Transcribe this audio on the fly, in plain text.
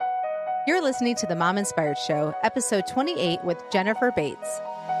You're listening to the Mom Inspired Show, episode 28 with Jennifer Bates.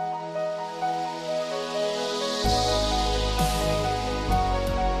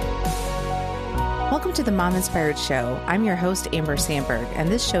 Welcome to the Mom Inspired Show. I'm your host, Amber Sandberg, and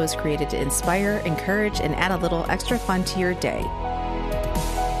this show is created to inspire, encourage, and add a little extra fun to your day.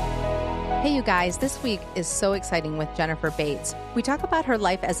 Hey, you guys, this week is so exciting with Jennifer Bates. We talk about her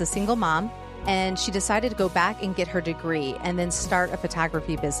life as a single mom, and she decided to go back and get her degree and then start a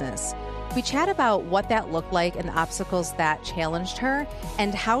photography business. We chat about what that looked like and the obstacles that challenged her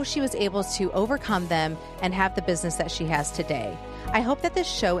and how she was able to overcome them and have the business that she has today. I hope that this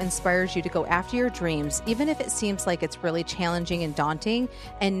show inspires you to go after your dreams, even if it seems like it's really challenging and daunting,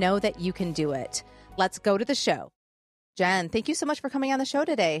 and know that you can do it. Let's go to the show. Jen, thank you so much for coming on the show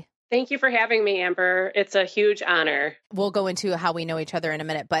today. Thank you for having me, Amber. It's a huge honor. We'll go into how we know each other in a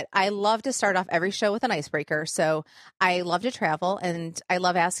minute, but I love to start off every show with an icebreaker. So I love to travel, and I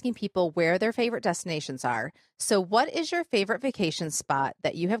love asking people where their favorite destinations are. So what is your favorite vacation spot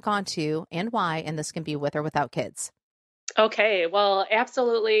that you have gone to and why? And this can be with or without kids. Okay, well,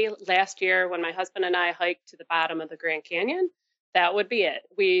 absolutely. Last year when my husband and I hiked to the bottom of the Grand Canyon, that would be it.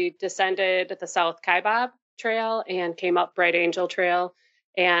 We descended the South Kaibab Trail and came up Bright Angel Trail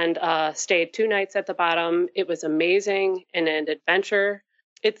and stayed 2 nights at the bottom. It was amazing and an adventure.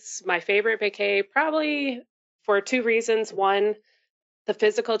 It's my favorite vacay probably for 2 reasons. One, the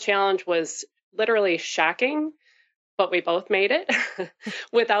physical challenge was literally shocking, but we both made it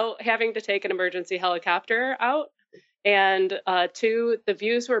without having to take an emergency helicopter out. And 2, the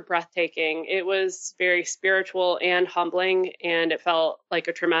views were breathtaking. It was very spiritual and humbling, and it felt like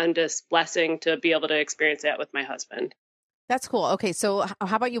a tremendous blessing to be able to experience that with my husband. That's cool. Okay, so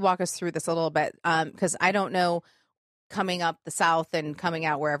how about you walk us through this a little bit? Because I don't know coming up the South and coming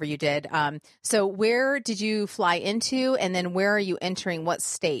out wherever you did. So where did you fly into, and then where are you entering? What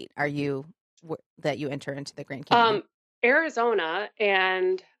state are you that you enter into the Grand Canyon? Arizona,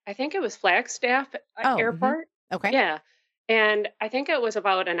 and I think it was Flagstaff Airport. Mm-hmm. Okay. Yeah. And I think it was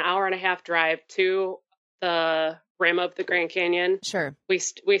about an hour and a half drive to the rim of the Grand Canyon. Sure. We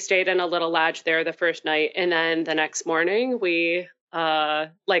stayed in a little lodge there the first night. And then the next morning we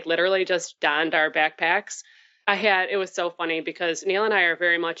literally just donned our backpacks. It was so funny because Neil and I are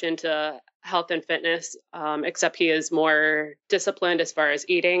very much into health and fitness, except he is more disciplined as far as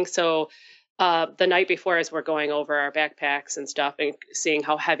eating. So the night before, as we're going over our backpacks and stuff and seeing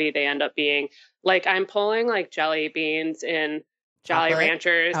how heavy they end up being, like I'm pulling like jelly beans and Jolly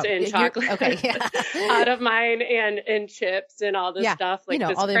Ranchers and chocolate out of mine and chips and all this stuff. Like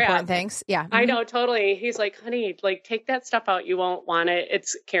all the important things. Yeah. Mm-hmm. I know, totally. He's like, honey, like take that stuff out. You won't want it.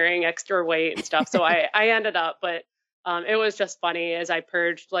 It's carrying extra weight and stuff. So I ended up, but it was just funny as I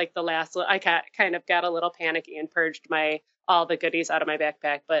purged like the last, I kind of got a little panicky and purged all the goodies out of my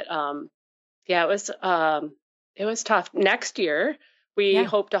backpack. But yeah, it was tough. Next year, we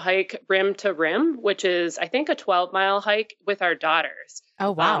hope to hike rim to rim, which is, I think, a 12-mile hike with our daughters.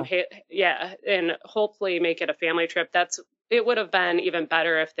 Oh, wow. And hopefully make it a family trip. It would have been even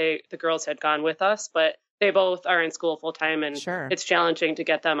better if the girls had gone with us, but they both are in school full time, and It's challenging to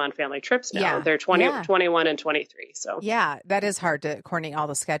get them on family trips now. Yeah. They're 21 and 23. So yeah, that is hard to coordinate all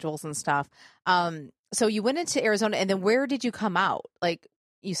the schedules and stuff. So you went into Arizona, and then where did you come out? Like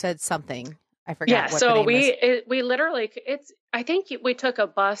you said something. I forgot. Yeah, so we literally, I think we took a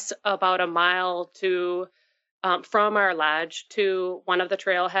bus about a mile to from our lodge to one of the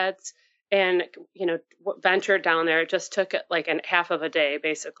trailheads, and ventured down there. It just took like half of a day,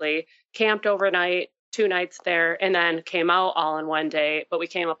 basically. Camped overnight, 2 nights there, and then came out all in one day. But we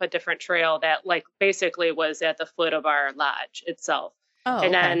came up a different trail that like basically was at the foot of our lodge itself. Oh,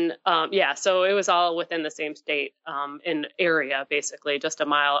 and then, so it was all within the same state in area, basically just a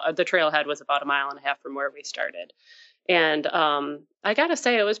mile. The trailhead was about a mile and a half from where we started. And I got to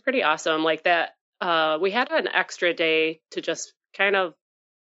say, it was pretty awesome. Like that, we had an extra day to just kind of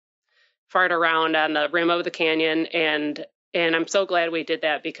fart around on the rim of the canyon. And I'm so glad we did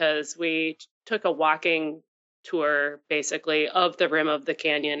that because we took a walking tour basically of the rim of the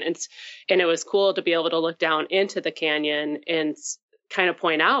canyon. And it was cool to be able to look down into the canyon and kind of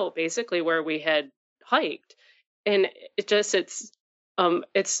point out basically where we had hiked. And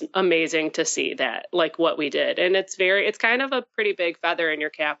it's amazing to see that, like what we did. And it's kind of a pretty big feather in your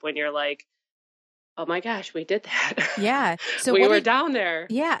cap when you're like, oh my gosh, we did that. Yeah. So we were down there.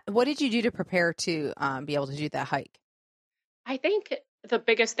 Yeah. What did you do to prepare to be able to do that hike? I think the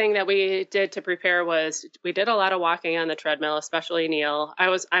biggest thing that we did to prepare was we did a lot of walking on the treadmill, especially Neil.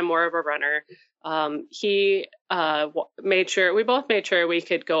 I'm more of a runner. He we both made sure we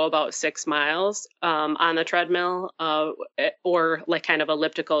could go about 6 miles on the treadmill or like kind of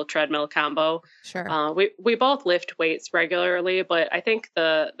elliptical treadmill combo. Sure. We both lift weights regularly, but I think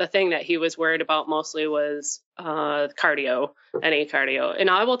the thing that he was worried about mostly was cardio, any cardio. And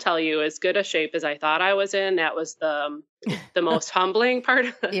I will tell you, as good a shape as I thought I was in, that was the most humbling part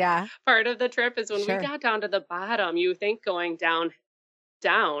of part of the trip is when we got down to the bottom. You think going down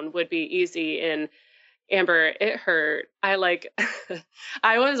would be easy, and Amber, it hurt. I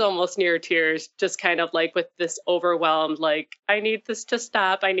I was almost near tears, just kind of like with this overwhelmed, like, I need this to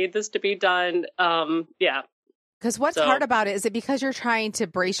stop. I need this to be done. Yeah. Because what's hard about it, is it because you're trying to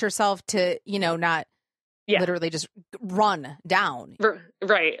brace yourself to, not literally just run down?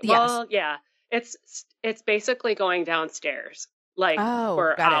 Right. Yes. Well, yeah. It's basically going downstairs.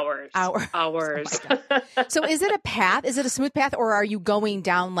 For hours. Hours. Oh, so is it a path? Is it a smooth path, or are you going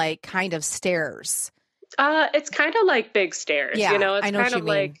down like kind of stairs? It's kind of like big stairs, Yeah, it's I know kind what of you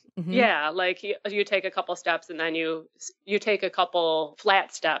like, mean. like you take a couple steps and then you take a couple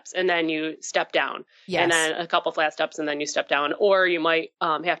flat steps and then you step down. Yes. And then a couple flat steps and then you step down, or you might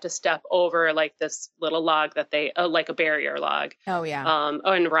have to step over like this little log that they like a barrier log. Oh yeah.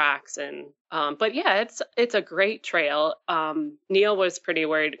 And rocks and but yeah, it's a great trail. Neil was pretty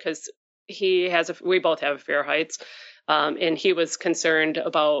worried because we both have fear of heights, and he was concerned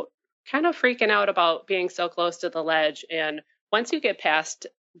about kind of freaking out about being so close to the ledge. And once you get past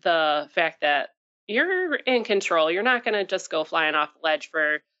the fact that you're in control, you're not going to just go flying off the ledge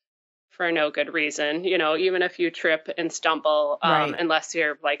for no good reason. Even if you trip and stumble, Right. unless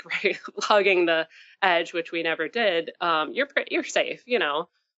you're like hugging the edge, which we never did, you're safe, yeah.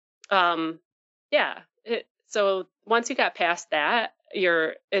 So once you got past that,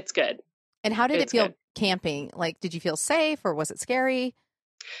 it's good. And how did it feel good. camping? Like, did you feel safe, or was it scary?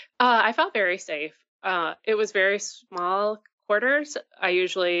 I felt very safe. It was very small quarters.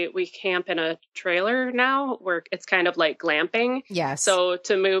 We camp in a trailer now, where it's kind of like glamping. Yes. So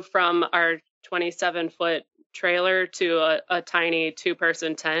to move from our 27-foot trailer to a tiny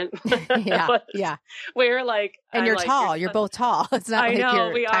 2-person tent. Yeah. We're like, and you're tall. You're both tall. It's not. I like know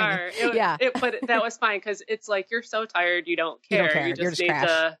you're we tiny. are. But that was fine because it's like you're so tired you don't care. You don't care. You just need crash.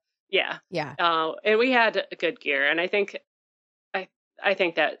 to. Yeah. Yeah. And we had good gear, and I think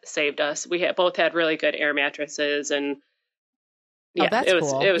that saved us. We both had really good air mattresses, and that's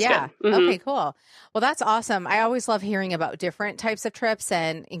cool. It was good. Mm-hmm. Okay, cool. Well, that's awesome. I always love hearing about different types of trips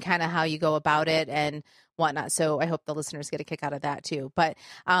and kind of how you go about it and whatnot. So I hope the listeners get a kick out of that too. But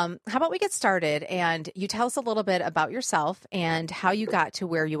how about we get started and you tell us a little bit about yourself and how you got to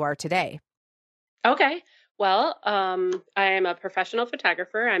where you are today. Okay. Well, I am a professional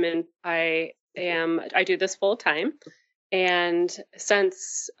photographer. I do this full time. And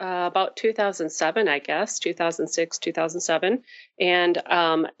since about 2007, I guess, 2006, 2007. And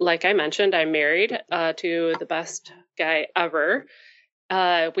like I mentioned, I'm married to the best guy ever.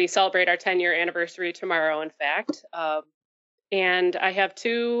 We celebrate our 10-year anniversary tomorrow, in fact. And I have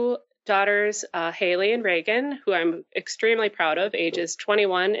 2 daughters, Haley and Reagan, who I'm extremely proud of, ages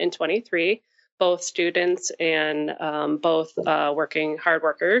 21 and 23, both students and both working hard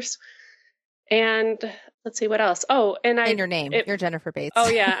workers. And let's see what else. Oh, and your name. You're Jennifer Bates. Oh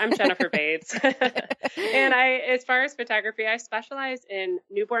yeah, I'm Jennifer Bates. And as far as photography, I specialize in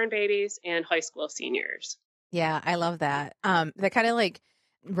newborn babies and high school seniors. Yeah, I love that. That kind of like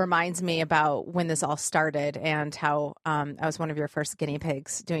reminds me about when this all started and how I was one of your first guinea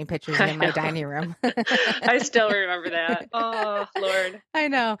pigs doing pictures in my dining room. I still remember that. Oh, Lord. I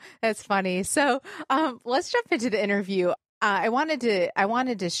know. That's funny. So let's jump into the interview. I wanted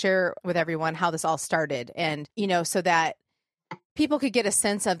to share with everyone how this all started and, so that people could get a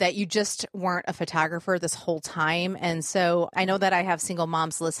sense of that you just weren't a photographer this whole time. And so I know that I have single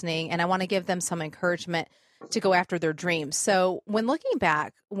moms listening and I want to give them some encouragement to go after their dreams. So when looking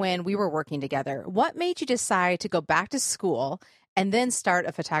back, when we were working together, what made you decide to go back to school and then start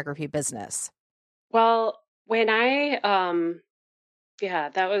a photography business? Well, when that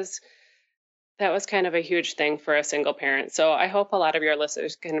was kind of a huge thing for a single parent. So I hope a lot of your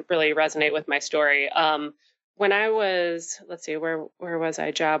listeners can really resonate with my story. When I was, let's see, where was I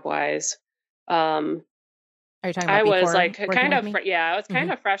job wise? Are you talking about I was like kind of, I was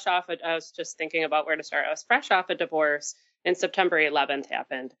kind of fresh off. I was just thinking about where to start. I was fresh off a divorce, and September 11th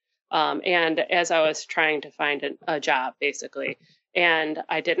happened. And as I was trying to find a job, basically, and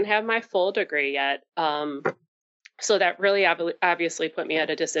I didn't have my full degree yet. So that really obviously put me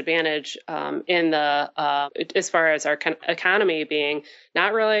at a disadvantage in as far as our economy being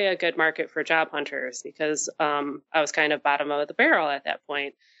not really a good market for job hunters, because I was kind of bottom of the barrel at that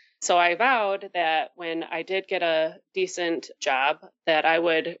point. So I vowed that when I did get a decent job, that I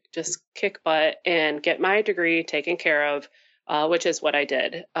would just kick butt and get my degree taken care of, which is what I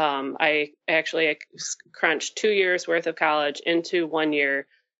did. I actually crunched 2 years worth of college into 1 year,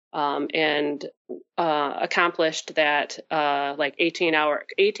 and accomplished that, like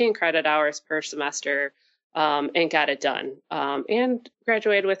 18 credit hours per semester, and got it done, and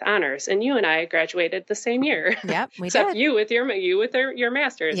graduated with honors. And you and I graduated the same year. Yep, we Except did. you with your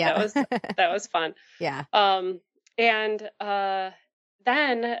master's. Yeah. That was fun. Yeah. And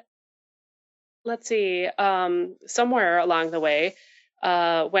then let's see, somewhere along the way,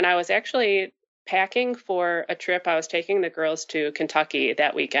 when I was actually packing for a trip, I was taking the girls to Kentucky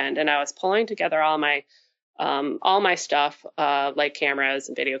that weekend, and I was pulling together all my stuff, like cameras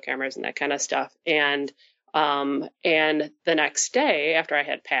and video cameras and that kind of stuff. And the next day after I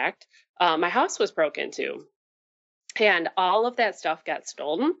had packed, my house was broken into. And all of that stuff got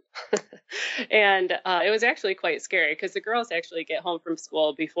stolen. And it was actually quite scary because the girls actually get home from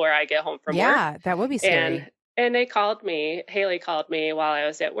school before I get home from work. Yeah, that would be scary. And they called me, Haley called me while I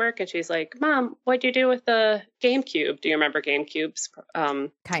was at work, and she's like, Mom, what'd you do with the GameCube? Do you remember GameCubes?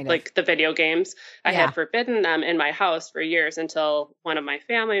 Kind of. Like the video games. I Yeah. had forbidden them in my house for years until one of my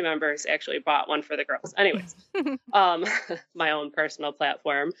family members actually bought one for the girls. Anyways, my own personal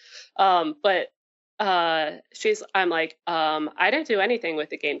platform. But I'm like, I didn't do anything with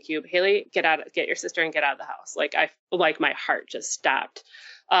the GameCube. Haley, get your sister and get out of the house. Like my heart just stopped.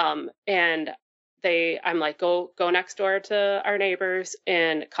 And I'm like, go next door to our neighbors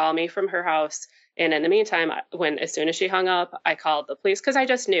and call me from her house. And in the meantime, as soon as she hung up, I called the police because I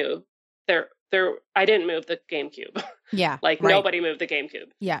just knew I didn't move the GameCube. Yeah. Like right. Nobody moved the GameCube.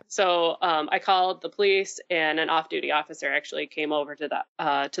 Yeah. So I called the police, and an off-duty officer actually came over to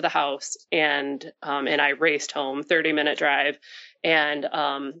the house, and I raced home, 30-minute drive. And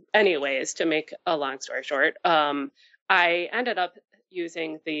anyways, to make a long story short, I ended up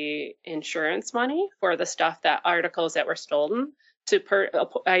using the insurance money for the articles that were stolen.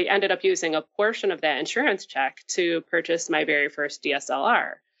 I ended up using a portion of that insurance check to purchase my very first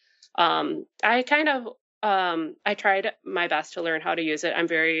DSLR. I tried my best to learn how to use it. I'm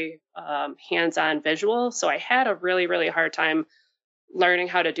very hands-on visual, so I had a really, really hard time learning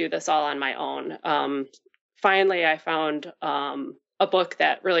how to do this all on my own. Finally, I found a book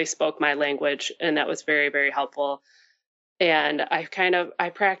that really spoke my language, and that was very, very helpful. And I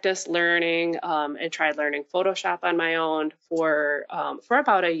practiced learning and tried learning Photoshop on my own for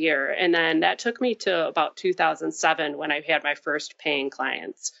about a year. And then that took me to about 2007 when I had my first paying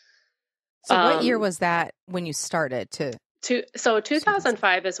clients. So what year was that when you started to? So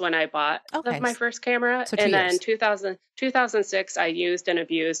 2005 is when I bought my first camera. So and years. Then 2006, I used and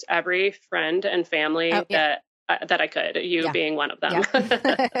abused every friend and family that I could, being one of them.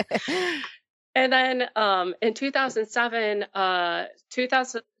 Yeah. And then in 2007 on,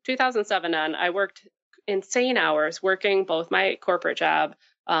 I worked insane hours working both my corporate job.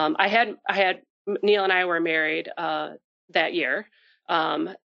 Neil and I were married that year.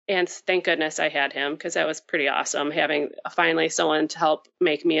 And thank goodness I had him, because that was pretty awesome, having finally someone to help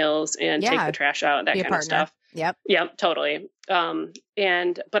make meals and take the trash out, that kind of stuff. Yep, totally.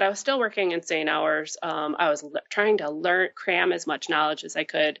 But I was still working insane hours. I was trying to cram as much knowledge as I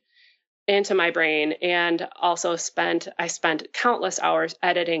could into my brain, and also I spent countless hours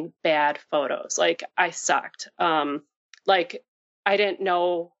editing bad photos. Like, I sucked. Like, I didn't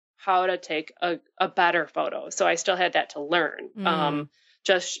know how to take a better photo, so I still had that to learn.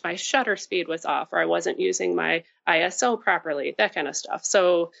 Just my shutter speed was off, or I wasn't using my ISO properly, that kind of stuff.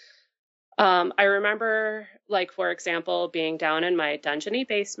 So I remember, like, for example, being down in my dungeony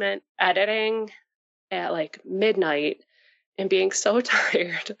basement editing at like midnight and being so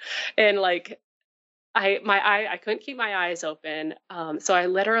tired, and like I couldn't keep my eyes open. So I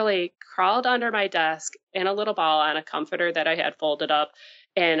literally crawled under my desk in a little ball on a comforter that I had folded up,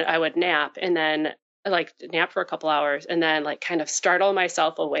 and I would nap, and then nap for a couple hours, and then kind of startle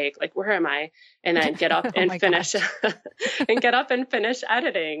myself awake, like, where am I? And then get up and finish and get up and finish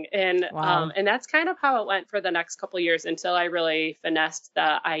editing. And wow. And that's kind of how it went for the next couple of years, until I really finessed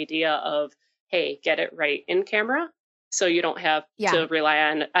the idea of, hey, get it right in camera, so you don't have to rely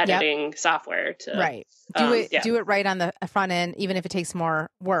on editing software to do it right on the front end, even if it takes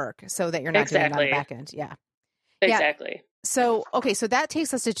more work, so that you're not doing it on the back end. Exactly. So, okay, so that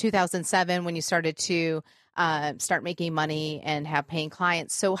takes us to 2007 when you started to start making money and have paying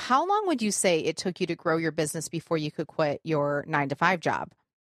clients. So how long would you say it took you to grow your business before you could quit your 9-to-5 job?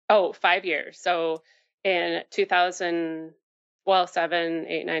 Oh, 5 years. So in 7,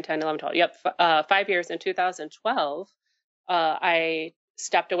 8, 9, 10, 11, 12. Yep. 5 years. In 2012, I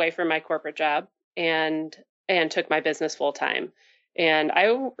stepped away from my corporate job and took my business full time. And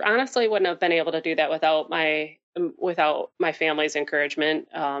I honestly wouldn't have been able to do that without my family's encouragement.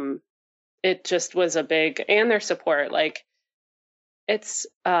 It just was a big, and their support. Like it's,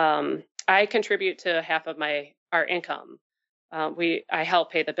 I contribute to half of our income. I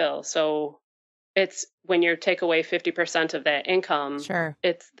help pay the bill. So it's when you take away 50% of that income, sure,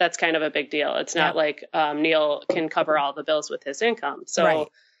 that's kind of a big deal. It's not like Neil can cover all the bills with his income. So,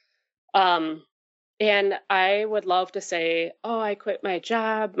 and I would love to say, oh, I quit my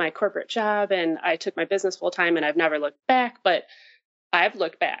job, my corporate job, and I took my business full time and I've never looked back, but I've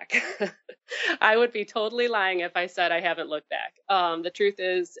looked back. I would be totally lying if I said I haven't looked back. The truth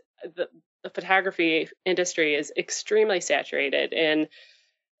is the photography industry is extremely saturated, and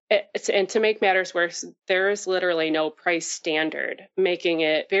to make matters worse, there is literally no price standard, making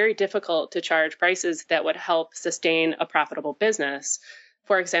it very difficult to charge prices that would help sustain a profitable business.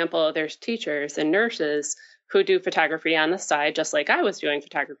 For example, there's teachers and nurses who do photography on the side, just like I was doing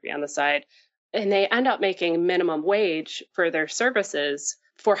photography on the side, and they end up making minimum wage for their services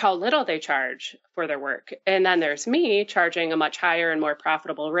for how little they charge for their work. And then there's me charging a much higher and more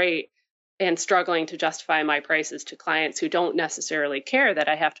profitable rate and struggling to justify my prices to clients who don't necessarily care that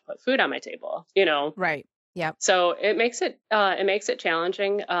I have to put food on my table, Right. Yeah. So it makes it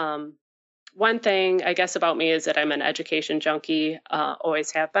challenging. One thing I guess about me is that I'm an education junkie,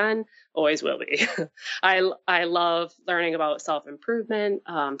 always have been, always will be. I love learning about self-improvement,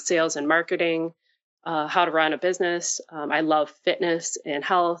 sales and marketing, how to run a business. I love fitness and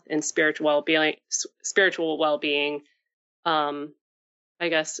health and spiritual well-being. I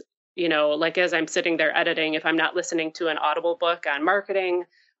guess, like as I'm sitting there editing, if I'm not listening to an Audible book on marketing,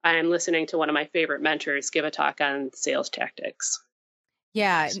 I'm listening to one of my favorite mentors give a talk on sales tactics.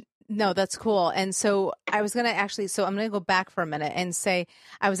 Yeah. No, that's cool. And so I was going to so I'm going to go back for a minute and say,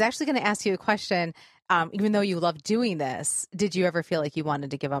 I was actually going to ask you a question. Even though you love doing this, did you ever feel like you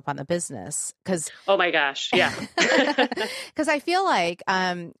wanted to give up on the business? Oh my gosh. Yeah. Because I feel like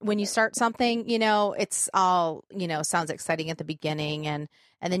when you start something, it's all, sounds exciting at the beginning and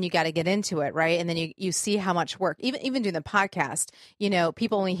then you got to get into it. Right. And then you see how much work, even doing the podcast,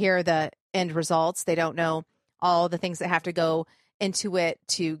 people only hear the end results. They don't know all the things that have to go into it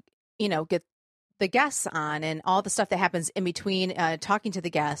to, get the guests on and all the stuff that happens in between talking to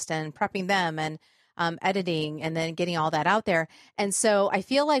the guest and prepping them and editing and then getting all that out there. And so I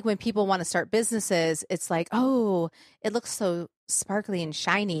feel like when people want to start businesses, it's like, oh, it looks so sparkly and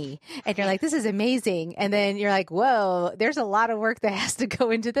shiny. And you're like, this is amazing. And then you're like, whoa, there's a lot of work that has to go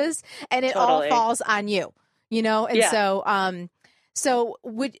into this. And it all falls on you, And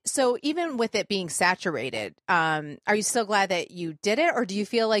so even with it being saturated, are you still glad that you did it, or do you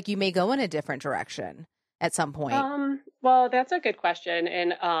feel like you may go in a different direction at some point? Well, that's a good question.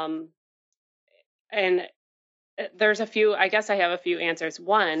 And there's I guess I have a few answers.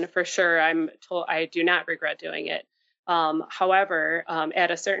 One, for sure, I do not regret doing it. However,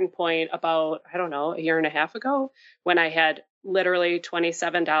 at a certain point about, I don't know, a year and a half ago, when I had literally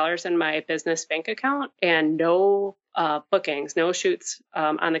 $27 in my business bank account and no bookings, no shoots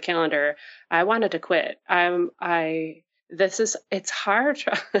on the calendar, I wanted to quit. It's hard.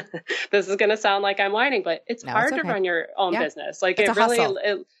 This is going to sound like I'm whining, but it's hard to run your own business. Like it's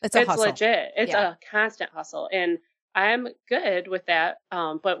legit. It's a constant hustle. And I'm good with that.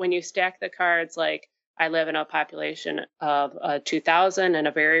 But when you stack the cards, like I live in a population of 2,000 in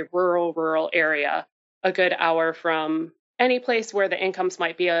a very rural area, a good hour from any place where the incomes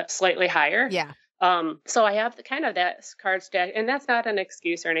might be slightly higher. Yeah. So I have that card stack, and that's not an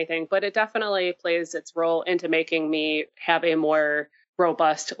excuse or anything, but it definitely plays its role into making me have a more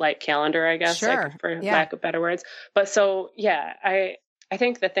robust calendar, I guess, for lack of better words. But so, yeah, I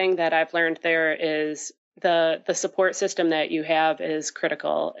think the thing that I've learned there is the support system that you have is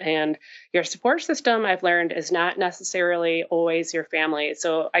critical, and your support system, I've learned, is not necessarily always your family.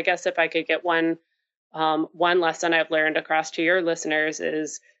 So I guess if I could get one lesson I've learned across to your listeners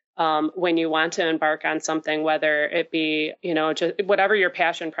is, when you want to embark on something, whether it be, just whatever your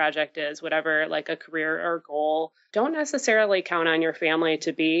passion project is, whatever like a career or goal, don't necessarily count on your family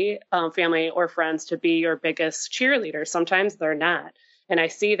to be, family or friends to be your biggest cheerleader. Sometimes they're not. And I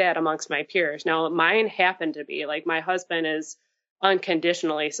see that amongst my peers. Now, mine happened to be my husband is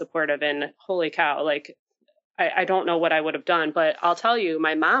unconditionally supportive, and holy cow, I don't know what I would have done, but I'll tell you,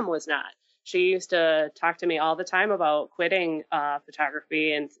 my mom was not. She used to talk to me all the time about quitting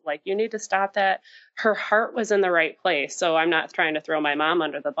photography and you need to stop that. Her heart was in the right place. So I'm not trying to throw my mom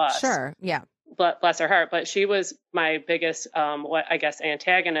under the bus. Sure. Yeah. bless her heart, but she was my biggest, what I guess,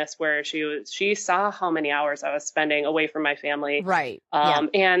 antagonist, where she saw how many hours I was spending away from my family. Right. Yeah.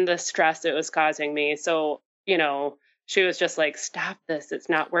 And the stress it was causing me. So, she was just like, stop this. It's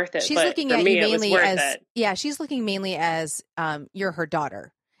not worth it. She's but looking for at me, you mainly it was worth as, it. yeah, she's looking mainly as, you're her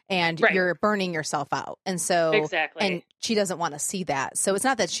daughter and Right. you're burning yourself out. And so, Exactly. and she doesn't want to see that. So it's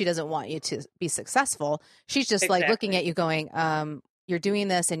not that she doesn't want you to be successful. She's just like looking at you going, you're doing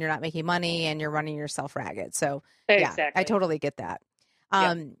this and you're not making money and you're running yourself ragged. So yeah, I totally get that.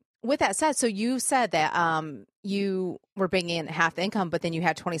 With that said, so you said that you were bringing in half the income, but then you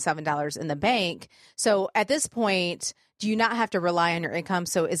had $27 in the bank. So at this point, do you not have to rely on your income?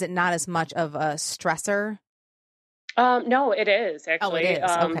 So is it not as much of a stressor? No, it is actually. Oh, it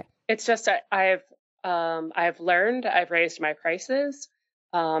is. Okay. It's just I've learned, I've raised my prices,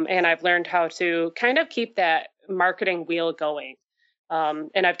 and I've learned how to kind of keep that marketing wheel going.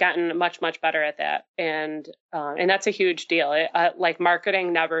 And I've gotten much, much better at that. And that's a huge deal. Like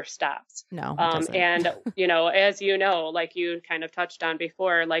marketing never stops. No. And, as you know, like you kind of touched on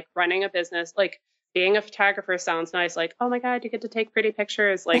before, like running a business, like being a photographer sounds nice. Like, oh my God, you get to take pretty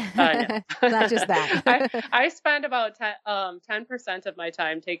pictures. Like, no. Not just that. I spend about 10% of my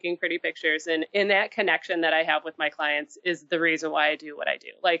time taking pretty pictures. And in that connection that I have with my clients is the reason why I do what I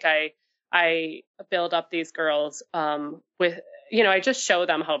do. Like I build up these girls with, I just show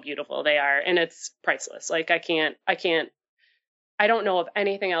them how beautiful they are, and it's priceless. Like I don't know of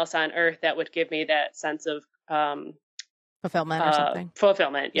anything else on earth that would give me that sense of fulfillment or something.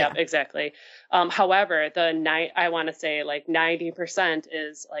 Fulfillment. Yeah, exactly. However, I want to say like 90%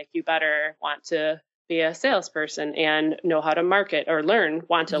 is like, you better want to be a salesperson and know how to market or learn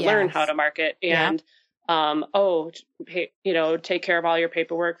how to market. And, take care of all your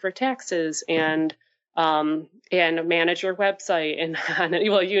paperwork for taxes and manage your website and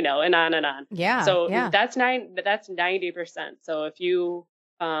and on and on. Yeah. So that's 90%. So if you,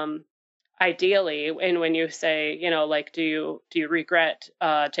 ideally, and when you say, like, do you regret,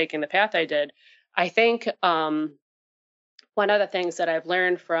 taking the path I did? I think, one of the things that I've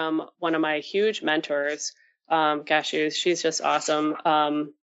learned from one of my huge mentors, she's just awesome.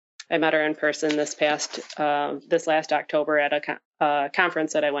 I met her in person this last October at a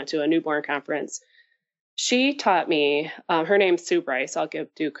conference that I went to, a newborn conference. She taught me, her name's Sue Bryce. I'll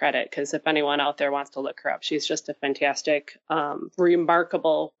give due credit because if anyone out there wants to look her up, she's just a fantastic,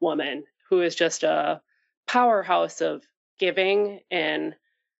 remarkable woman who is just a powerhouse of giving. And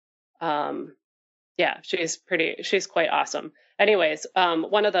she's quite awesome. Anyways,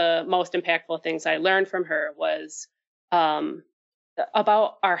 one of the most impactful things I learned from her was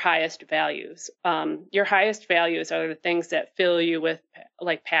about our highest values. Your highest values are the things that fill you with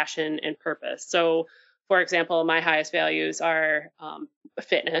like passion and purpose. So, for example, my highest values are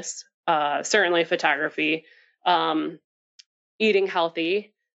fitness, certainly photography, eating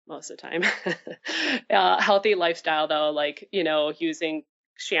healthy most of the time, healthy lifestyle though, like, using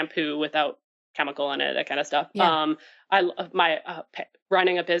shampoo without chemical in it, that kind of stuff. Yeah. I love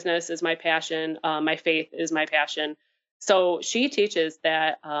running a business is my passion. My faith is my passion. So she teaches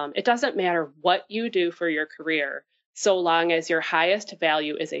that it doesn't matter what you do for your career, so long as your highest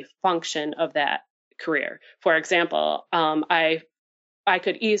value is a function of that career. For example, I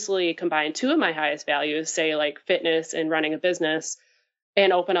could easily combine two of my highest values, say like fitness and running a business,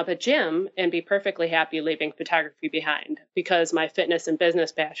 and open up a gym and be perfectly happy leaving photography behind, because my fitness and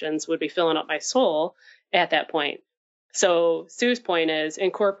business passions would be filling up my soul at that point. So Sue's point is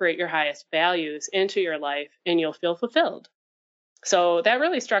incorporate your highest values into your life and you'll feel fulfilled. So that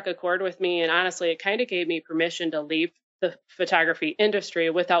really struck a chord with me. And honestly, it kind of gave me permission to leave the photography industry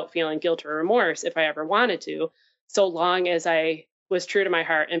without feeling guilt or remorse if I ever wanted to, so long as I was true to my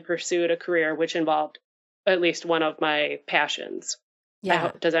heart and pursued a career which involved at least one of my passions.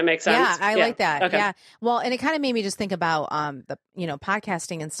 Yeah. Does that make sense? Yeah, I like that. Okay. Yeah. Well, and it kind of made me just think about the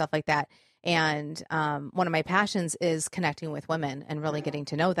podcasting and stuff like that. And one of my passions is connecting with women and really getting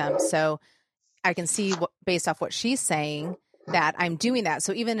to know them. So I can see based off what she's saying that I'm doing that.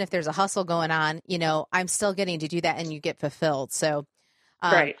 So even if there's a hustle going on, I'm still getting to do that and you get fulfilled. So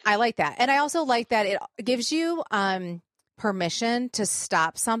right. I like that. And I also like that it gives you permission to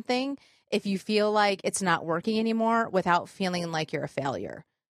stop something if you feel like it's not working anymore without feeling like you're a failure.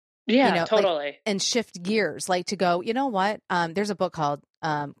 Yeah, totally. And shift gears, like to go, you know what? There's a book called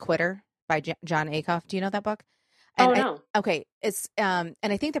Quitter by John Acuff. Do you know that book? And no. Okay. It's, and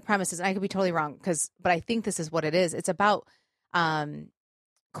I think the premise is, and I could be totally wrong but I think this is what it is. It's about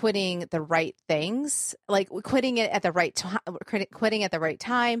quitting the right things, like quitting it at the right time, quitting at the right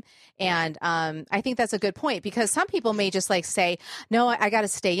time. And I think that's a good point, because some people may just like say, no, I got to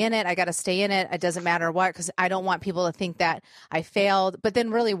stay in it. I got to stay in it. It doesn't matter what, because I don't want people to think that I failed. But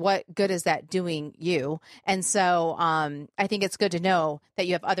then really, what good is that doing you? And so I think it's good to know that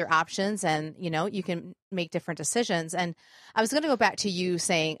you have other options, and, you know, you can make different decisions. And I was going to go back to you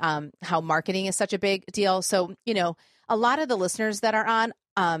saying how marketing is such a big deal. So, you know, a lot of the listeners that are on,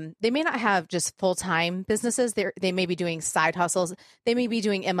 they may not have just full-time businesses. They may be doing side hustles. They may be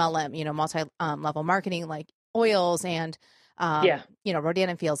doing MLM, you know, multi-level marketing, like oils and, you know, Rodan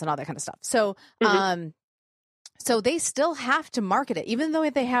and Fields and all that kind of stuff. So, so they still have to market it, even though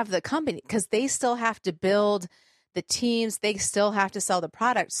they have the company, because they still have to build the teams. They still have to sell the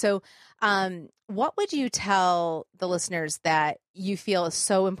product. So, what would you tell the listeners that you feel is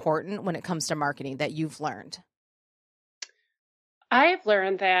so important when it comes to marketing that you've learned? I've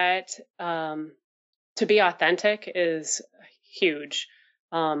learned that to be authentic is huge.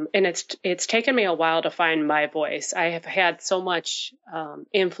 And it's taken me a while to find my voice. I have had so much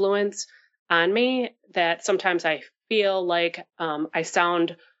influence on me that sometimes I feel like I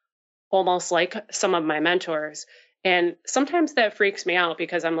sound almost like some of my mentors. And sometimes that freaks me out,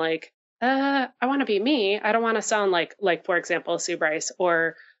 because I'm like, I want to be me. I don't want to sound like, for example, Sue Bryce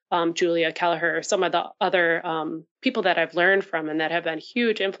or Julia Kelleher, some of the other people that I've learned from and that have been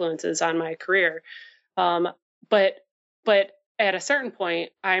huge influences on my career. But at a certain point,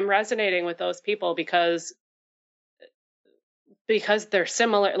 I'm resonating with those people because they're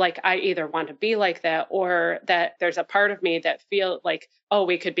similar. Like, I either want to be like that, or that there's a part of me that feel like, oh,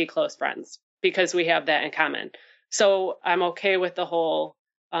 we could be close friends because we have that in common. So I'm okay with the whole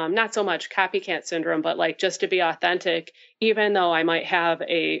not so much copycat syndrome, but like just to be authentic, even though I might have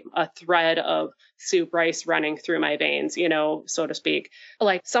a thread of Sue Bryce running through my veins, you know, so to speak.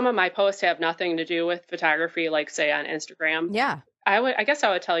 Like, some of my posts have nothing to do with photography, like say on Instagram. Yeah. I guess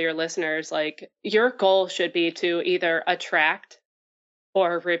I would tell your listeners, like, your goal should be to either attract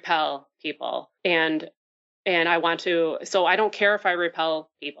or repel people. And I want to, so I don't care if I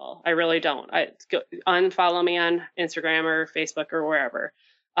repel people. I really don't. Unfollow me on Instagram or Facebook or wherever.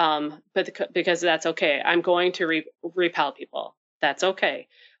 But because that's okay. I'm going to repel people. That's okay.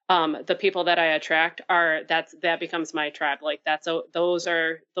 The people that I attract that becomes my tribe. Like, those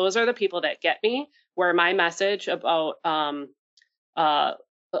are the people that get me, where my message about, like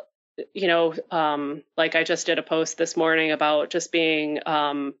I just did a post this morning about just being,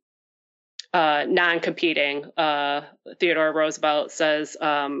 non-competing. Theodore Roosevelt says,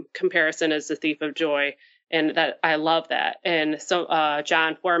 comparison is the thief of joy. And that, I love that. And so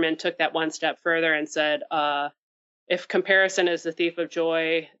John Foreman took that one step further and said, if comparison is the thief of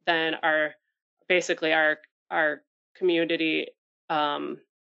joy, then our community, our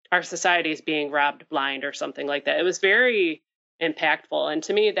society is being robbed blind, or something like that. It was very impactful. And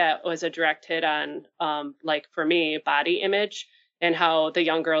to me, that was a direct hit on, like, for me, body image, and how the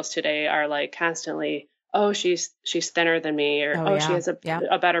young girls today are like constantly, oh, she's thinner than me, or yeah. she has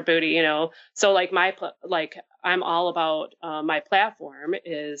a better booty, you know. So like I'm all about my platform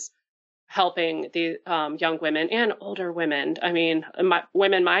is helping the young women and older women. I mean,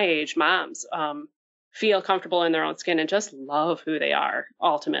 women my age, moms, feel comfortable in their own skin and just love who they are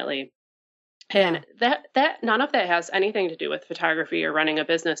ultimately. And that none of that has anything to do with photography or running a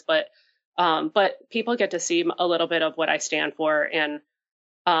business, but people get to see a little bit of what I stand for, and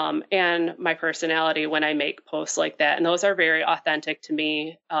my personality when I make posts like that. And those are very authentic to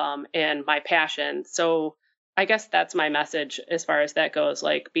me, and my passion. So I guess that's my message as far as that goes.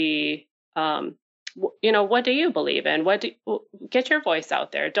 Like, be, what do you believe in? Get your voice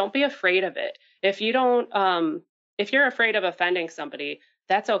out there. Don't be afraid of it. If you're afraid of offending somebody,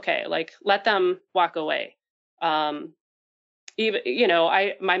 that's okay. Like, let them walk away. Even,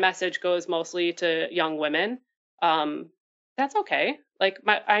 my message goes mostly to young women. That's okay. Like,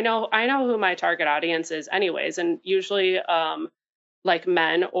 I know who my target audience is anyways. And usually, like,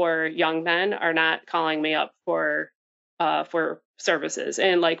 men or young men are not calling me up for services.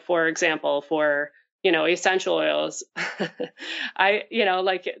 And like, for example, for, essential oils, like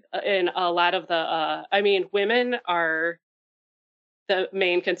in a lot of the, women are the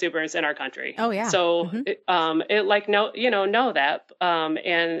main consumers in our country. Oh yeah. So, know that,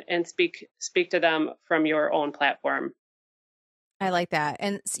 and speak to them from your own platform. I like that.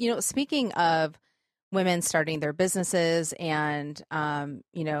 And, speaking of women starting their businesses and,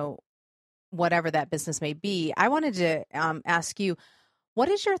 whatever that business may be, I wanted to ask you, what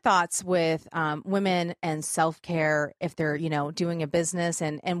is your thoughts with women and self-care if they're, doing a business,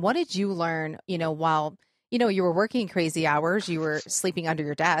 and what did you learn, while you were working crazy hours, you were sleeping under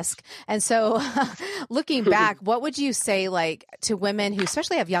your desk. And so looking back, what would you say like to women who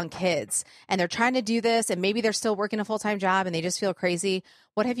especially have young kids and they're trying to do this and maybe they're still working a full-time job and they just feel crazy?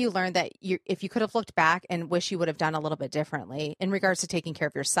 What have you learned that if you could have looked back and wish you would have done a little bit differently in regards to taking care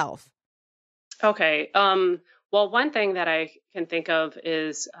of yourself? Okay. Well, one thing that I can think of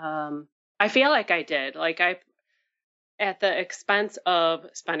is I feel like I did. At the expense of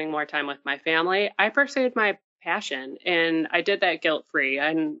spending more time with my family, I pursued my passion and I did that guilt-free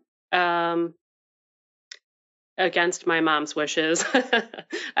and against my mom's wishes.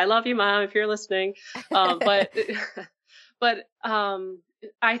 I love you, Mom, if you're listening. But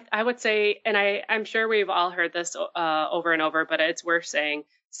I would say, and I'm sure we've all heard this over and over, but it's worth saying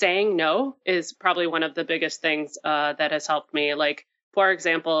no is probably one of the biggest things that has helped me. Like, for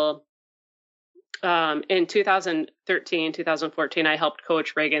example, in 2013, 2014, I helped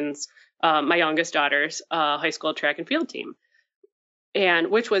coach Reagan's, my youngest daughter's high school track and field team.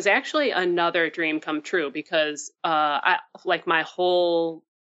 And which was actually another dream come true because like my whole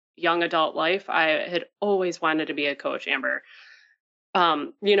young adult life, I had always wanted to be a coach, Amber.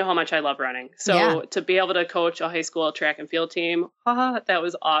 You know how much I love running. So to be able to coach a high school track and field team, that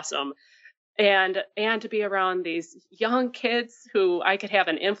was awesome. And to be around these young kids who I could have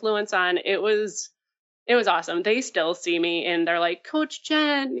an influence on, it was awesome. They still see me and they're like, Coach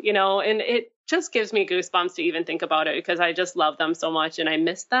Jen, and it just gives me goosebumps to even think about it because I just love them so much and I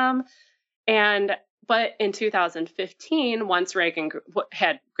miss them. But in 2015, once Reagan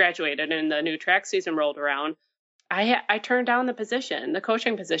had graduated and the new track season rolled around, I turned down the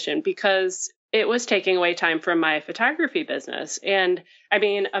coaching position, because it was taking away time from my photography business. And I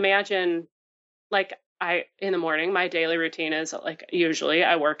mean, imagine like in the morning, my daily routine is like, usually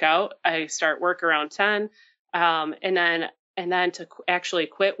I work out, I start work around 10. And then to actually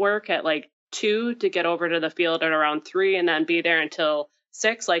quit work at like 2 to get over to the field at around 3 and then be there until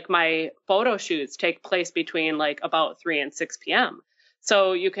 6. Like my photo shoots take place between like about 3 and 6 p.m.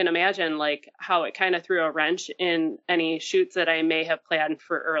 So you can imagine like how it kind of threw a wrench in any shoots that I may have planned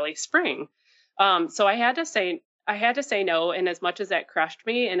for early spring. So I had to say no. And as much as that crushed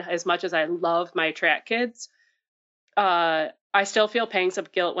me and as much as I love my track kids, I still feel pangs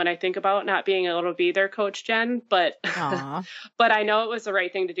of guilt when I think about not being able to be their coach, Jen, but, but I know it was the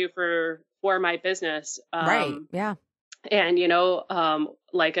right thing to do for my business. Right. Yeah. And,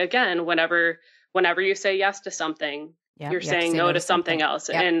 like, again, whenever you say yes to something, you're saying no to something else.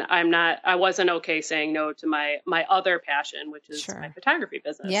 Yep. And I wasn't okay saying no to my other passion, which is my photography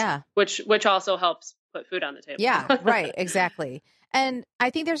business. Yeah. Which also helps put food on the table. Yeah. Right. Exactly. And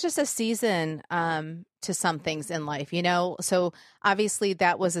I think there's just a season to some things in life, So obviously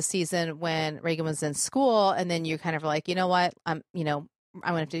that was a season when Reagan was in school, and then you kind of like, you know what, I'm going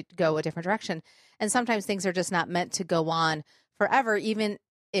to have to go a different direction. And sometimes things are just not meant to go on forever, even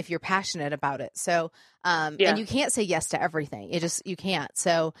if you're passionate about it. So, and you can't say yes to everything. You can't.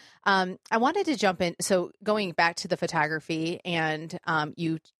 So, I wanted to jump in. So going back to the photography and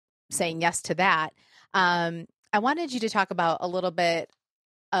you saying yes to that, I wanted you to talk about a little bit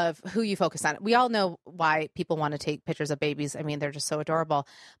of who you focus on. We all know why people want to take pictures of babies. I mean, they're just so adorable.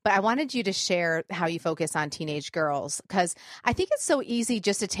 But I wanted you to share how you focus on teenage girls, because I think it's so easy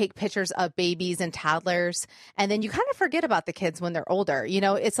just to take pictures of babies and toddlers, and then you kind of forget about the kids when they're older.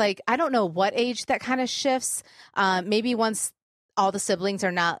 It's like, I don't know what age that kind of shifts. Maybe once all the siblings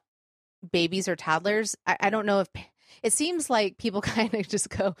are not babies or toddlers. I don't know if it seems like people kind of just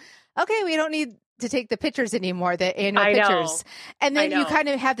go, okay, we don't need to take the pictures anymore, the annual pictures. And then you kind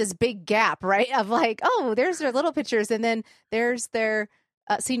of have this big gap, right? Of like, oh, there's their little pictures. And then there's their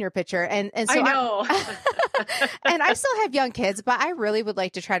senior picture. And so I know. And I still have young kids, but I really would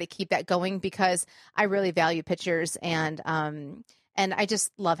like to try to keep that going because I really value pictures and I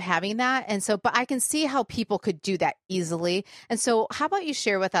just love having that. And so, but I can see how people could do that easily. And so how about you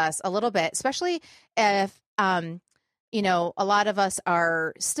share with us a little bit, especially if, a lot of us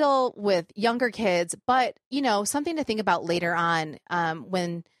are still with younger kids, but, something to think about later on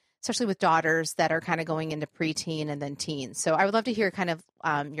especially with daughters that are kind of going into preteen and then teens. So I would love to hear kind of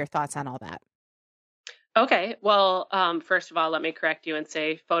your thoughts on all that. Okay. Well, first of all, let me correct you and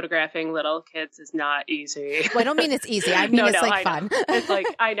say photographing little kids is not easy. Well, I don't mean it's easy. I mean, it's like fun. It's like,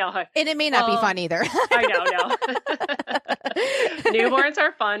 I know. And it may not be fun either. I know. Newborns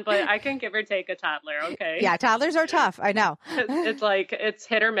are fun, but I can give or take a toddler. Okay. Yeah. Toddlers are tough. I know. It's like, it's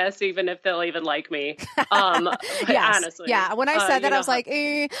hit or miss, even if they'll even like me. Yes. Honestly. Yeah. When I said that, I was like,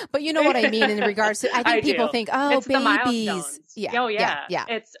 but you know what I mean in regards to, I think people think, oh, it's babies. Yeah. Oh yeah.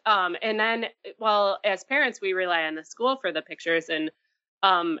 It's, and then, well, as parents, we rely on the school for the pictures and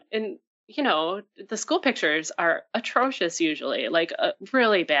the school pictures are atrocious usually, like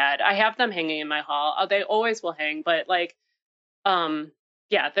really bad. I have them hanging in my hall. They always will hang, but like,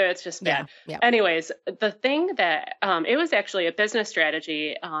 yeah, it's just bad. Yeah. Anyways, the thing that it was actually a business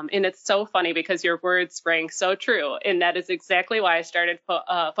strategy, and it's so funny because your words rang so true, and that is exactly why I started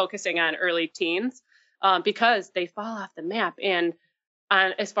focusing on early teens, because they fall off the map, and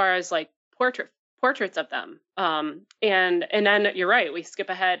as far as like portraits of them, and then you're right, we skip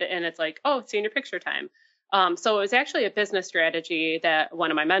ahead, and it's like, oh, senior picture time. So it was actually a business strategy that one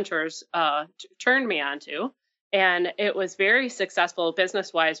of my mentors turned me on to. And it was very successful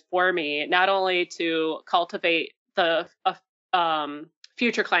business-wise for me, not only to cultivate the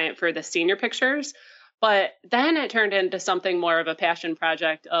future client for the senior pictures, but then it turned into something more of a passion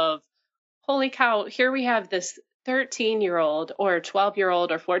project of, holy cow, here we have this 13-year-old or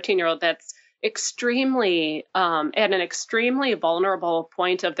 12-year-old or 14-year-old that's extremely at an extremely vulnerable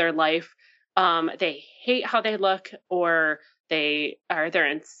point of their life. They hate how they look, or they're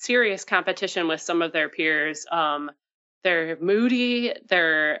in serious competition with some of their peers. They're moody.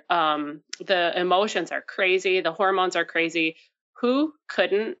 The emotions are crazy. The hormones are crazy.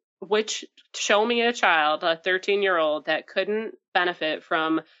 Show me a child, a 13-year-old that couldn't benefit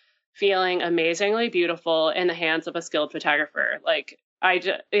from feeling amazingly beautiful in the hands of a skilled photographer. Like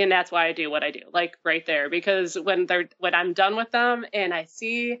and that's why I do what I do, like right there, because when I'm done with them and I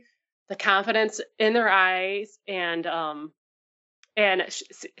see the confidence in their eyes, and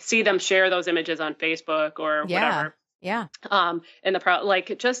see them share those images on Facebook or whatever. Yeah. And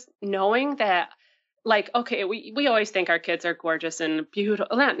like just knowing that, like, okay, we always think our kids are gorgeous and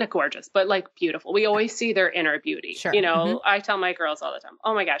beautiful, not gorgeous, but like beautiful. We always see their inner beauty. Sure. I tell my girls all the time,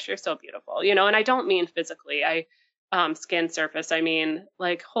 oh my gosh, you're so beautiful, and I don't mean physically, skin surface. I mean,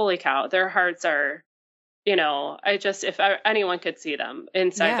 like, holy cow, their hearts are, if anyone could see them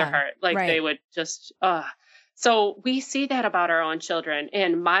inside their heart, like they would just, So we see that about our own children.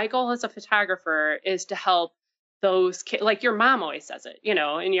 And my goal as a photographer is to help those kids, like your mom always says it,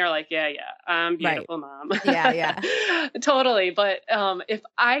 and you're like, yeah, I'm beautiful, Mom. Yeah. Totally. But if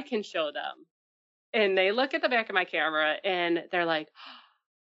I can show them and they look at the back of my camera and they're like,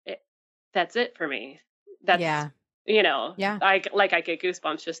 that's it for me. That's, I get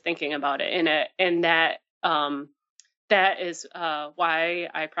goosebumps just thinking about it. And that is why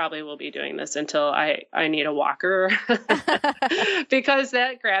I probably will be doing this until I need a walker, because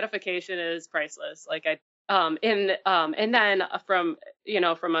that gratification is priceless. Like and then from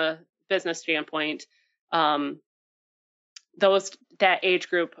a business standpoint, that age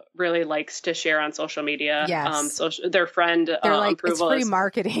group really likes to share on social media. Yes. Their friend approval, it's free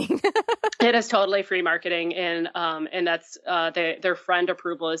marketing. It is totally free marketing, and that's their friend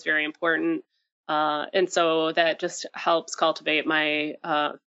approval is very important. And so that just helps cultivate my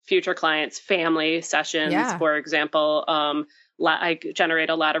future clients' family sessions. Yeah. For example, I generate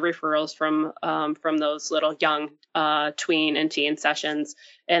a lot of referrals from those little young tween and teen sessions.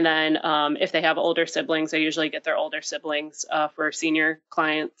 And then if they have older siblings, I usually get their older siblings for senior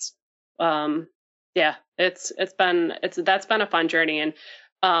clients. That's been a fun journey. And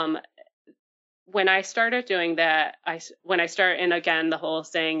when I started doing that, and again, the whole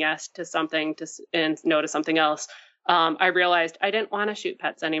saying yes to something and no to something else, I realized I didn't want to shoot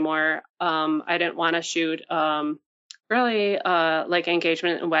pets anymore. I didn't want to shoot really like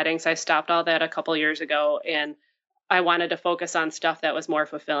engagement and weddings. I stopped all that a couple years ago, and I wanted to focus on stuff that was more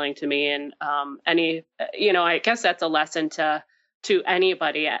fulfilling to me. And I guess that's a lesson to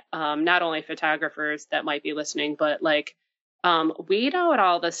anybody, not only photographers that might be listening, but like weed out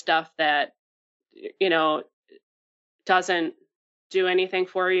all the stuff that doesn't do anything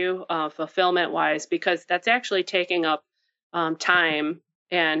for you fulfillment wise, because that's actually taking up time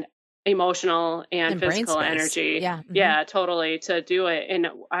and emotional and physical energy. Yeah. Mm-hmm. Yeah, totally, to do it. And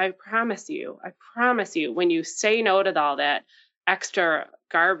I promise you, when you say no to all that extra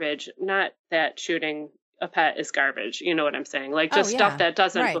garbage, not that shooting a pet is garbage, you know what I'm saying? Like just stuff that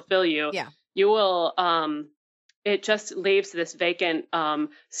doesn't fulfill you. Yeah. You will, it just leaves this vacant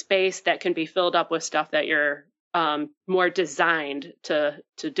space that can be filled up with stuff that you're more designed to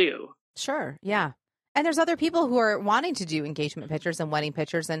do. Sure. Yeah. And there's other people who are wanting to do engagement pictures and wedding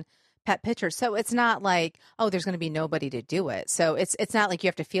pictures and pet pictures. So it's not like, oh, there's going to be nobody to do it. So it's not like you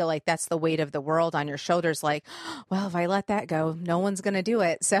have to feel like that's the weight of the world on your shoulders. Like, well, if I let that go, no one's going to do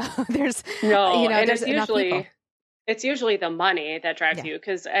it. So there's there's enough people. It's usually the money that drives you,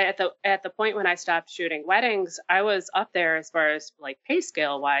 because at the point when I stopped shooting weddings, I was up there as far as like pay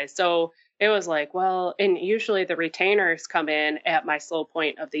scale wise. So it was like, well, and usually the retainers come in at my slow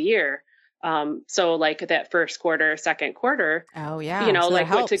point of the year. So like that first quarter, second quarter, Oh yeah. you know, So that like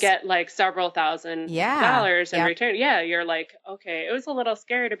to helps. get like several thousand Yeah. dollars in Yep. return. Yeah. You're like, okay, it was a little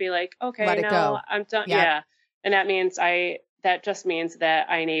scary to be like, okay, Let it no, go. I'm done. Yep. Yeah. And that just means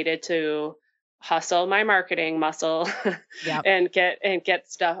that I needed to hustle my marketing muscle Yep. and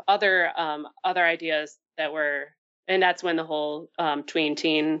get stuff, other ideas and that's when the whole, tween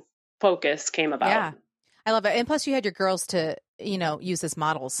teen focus came about. Yeah. I love it. And plus you had your girls to, use as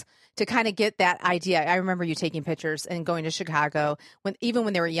models to kind of get that idea. I remember you taking pictures and going to Chicago even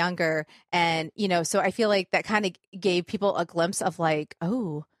when they were younger. And, so I feel like that kind of gave people a glimpse of like,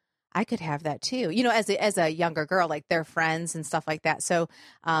 oh, I could have that too, as a younger girl, like their friends and stuff like that. So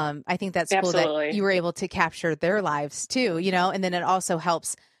I think that's cool Absolutely. that you were able to capture their lives too, and then it also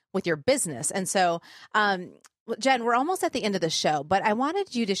helps with your business. And so, Jen, we're almost at the end of the show, but I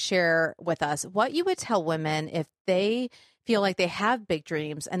wanted you to share with us what you would tell women if they feel like they have big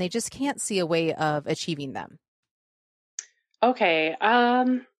dreams and they just can't see a way of achieving them. Okay.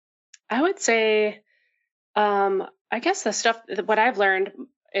 I would say, I guess what I've learned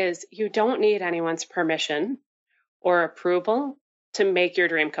is you don't need anyone's permission or approval to make your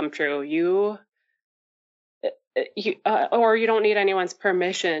dream come true. Or you don't need anyone's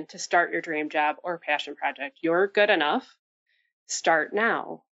permission to start your dream job or passion project. You're good enough. Start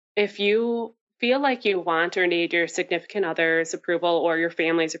now. If you feel like you want or need your significant other's approval or your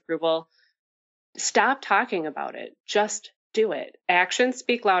family's approval, stop talking about it. Just do it. Actions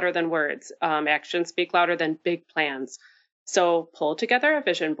speak louder than words. Actions speak louder than big plans. So pull together a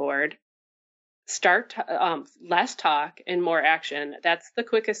vision board. Start less talk and more action. That's the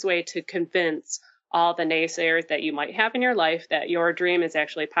quickest way to convince all the naysayers that you might have in your life that your dream is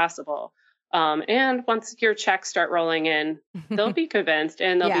actually possible. And once your checks start rolling in, they'll be convinced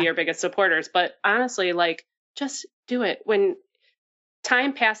and they'll be your biggest supporters. But honestly, like, just do it. When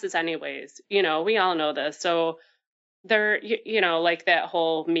time passes anyways, we all know this. So like that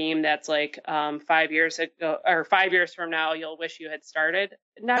whole meme that's like 5 years ago or 5 years from now, you'll wish you had started.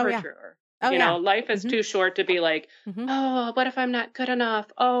 Never true. Life is too short to be like, oh, what if I'm not good enough?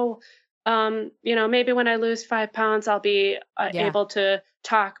 Oh, maybe when I lose 5 pounds, I'll be able to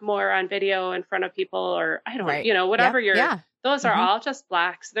talk more on video in front of people, or I don't, whatever those are all just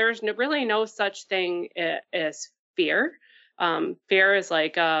blocks. There's really no such thing as fear. Fear is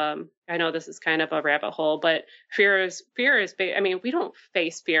like, I know this is kind of a rabbit hole, but fear is, I mean, we don't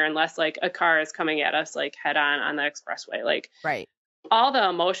face fear unless like a car is coming at us, like head on the expressway, like right. All the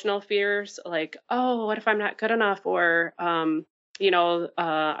emotional fears, like, oh, what if I'm not good enough? Or, I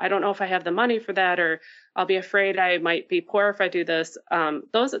don't know if I have the money for that, or I'll be afraid I might be poor if I do this.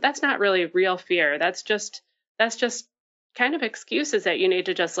 That's not really real fear. That's just kind of excuses that you need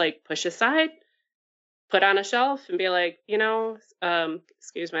to just like push aside, put on a shelf and be like,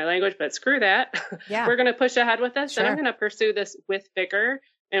 excuse my language, but screw that. Yeah. We're going to push ahead with this. Sure. And I'm going to pursue this with vigor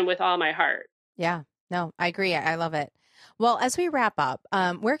and with all my heart. Yeah, no, I agree. I love it. Well, as we wrap up,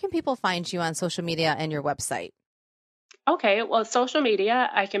 where can people find you on social media and your website? Okay, well, social media,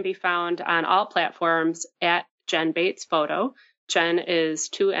 I can be found on all platforms at Jen Bates Photo. Jen is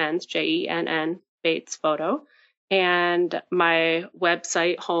 2 N's, Jenn, Bates Photo. And my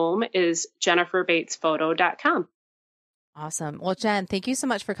website home is jenniferbatesphoto.com. Awesome. Well, Jen, thank you so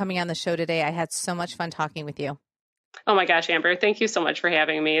much for coming on the show today. I had so much fun talking with you. Oh my gosh, Amber, thank you so much for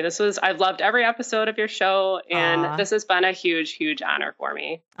having me. I've loved every episode of your show, and this has been a huge, huge honor for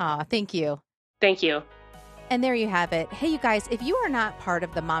me. Thank you. Thank you. And there you have it. Hey, you guys, if you are not part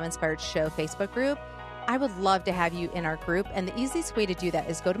of the Mom Inspired Show Facebook group, I would love to have you in our group. And the easiest way to do that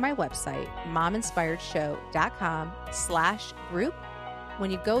is go to my website, mominspiredshow.com/group.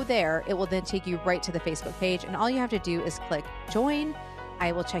 When you go there, it will then take you right to the Facebook page. And all you have to do is click join.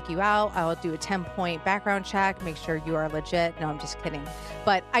 I will check you out. I will do a 10-point background check, make sure you are legit. No, I'm just kidding.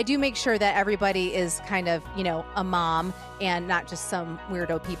 But I do make sure that everybody is kind of, a mom and not just some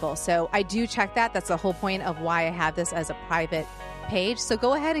weirdo people. So I do check that. That's the whole point of why I have this as a private page. So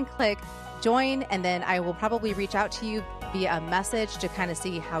go ahead and click join, and then I will probably reach out to you via a message to kind of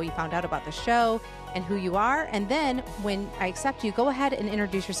see how you found out about the show and who you are. And then when I accept you, go ahead and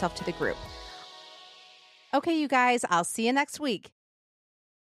introduce yourself to the group. Okay, you guys, I'll see you next week.